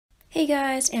Hey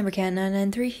guys,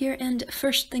 AmberCat993 here, and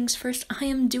first things first, I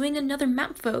am doing another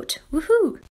map vote!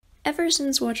 Woohoo! Ever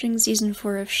since watching season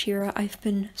 4 of She-Ra, I've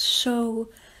been so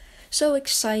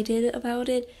excited about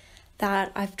it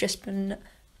that I've just been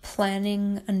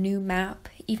planning a new map,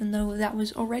 even though that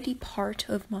was already part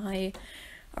of my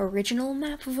original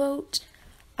map vote.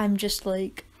 I'm just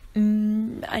like, I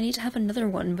need to have another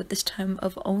one, but this time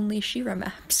of only She-Ra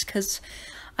maps, because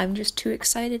I'm just too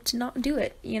excited to not do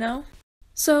it, you know?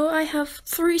 So I have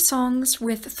 3 songs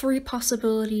with 3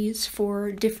 possibilities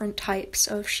for different types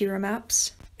of She-Ra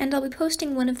maps, and I'll be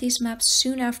posting one of these maps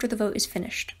soon after the vote is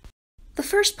finished. The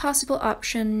first possible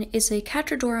option is a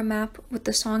Catradora map with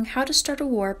the song How to Start a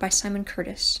War by Simon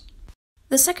Curtis.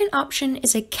 The second option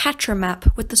is a Catra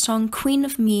map with the song Queen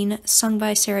of Mean sung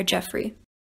by Sarah Jeffrey.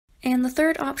 And the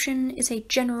third option is a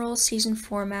general Season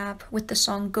 4 map with the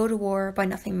song Go to War by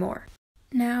Nothing More.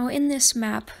 Now in this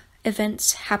map,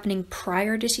 events happening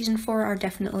prior to Season 4 are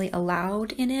definitely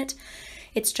allowed in it.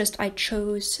 It's just I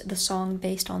chose the song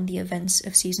based on the events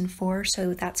of Season 4,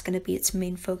 so that's going to be its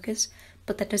main focus,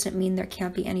 but that doesn't mean there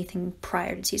can't be anything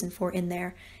prior to Season 4 in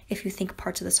there if you think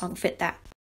parts of the song fit that.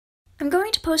 I'm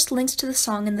going to post links to the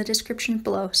song in the description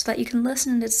below so that you can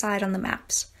listen and decide on the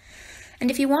maps.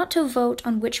 And if you want to vote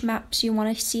on which maps you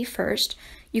want to see first,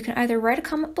 you can either write a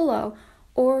comment below,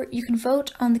 or you can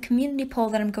vote on the community poll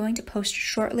that I'm going to post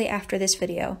shortly after this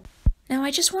video. Now I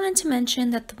just wanted to mention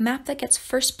that the map that gets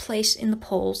first place in the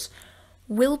polls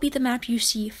will be the map you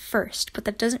see first, but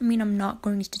that doesn't mean I'm not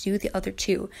going to do the other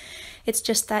 2. It's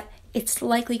just that it's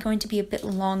likely going to be a bit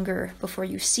longer before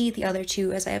you see the other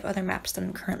 2, as I have other maps that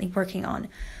I'm currently working on,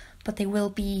 but they will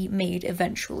be made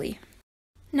eventually.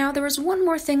 Now there was one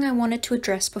more thing I wanted to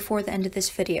address before the end of this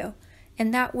video,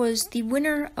 and that was the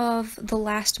winner of the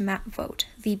last map vote,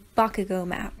 the Bakugou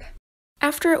map.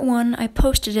 After it won, I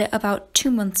posted it about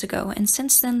 2 months ago, and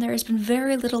since then there has been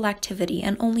very little activity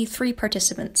and only 3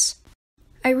 participants.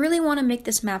 I really want to make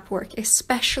this map work,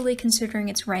 especially considering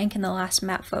its rank in the last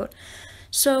map vote.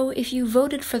 So if you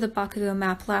voted for the Bakugou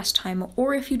map last time,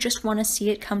 or if you just want to see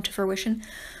it come to fruition,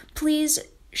 please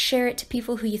share it to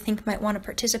people who you think might want to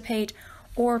participate,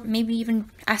 or maybe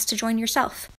even ask to join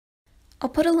yourself. I'll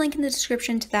put a link in the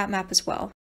description to that map as well.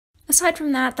 Aside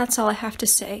from that, that's all I have to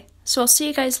say, so I'll see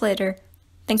you guys later.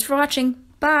 Thanks for watching,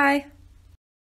 bye!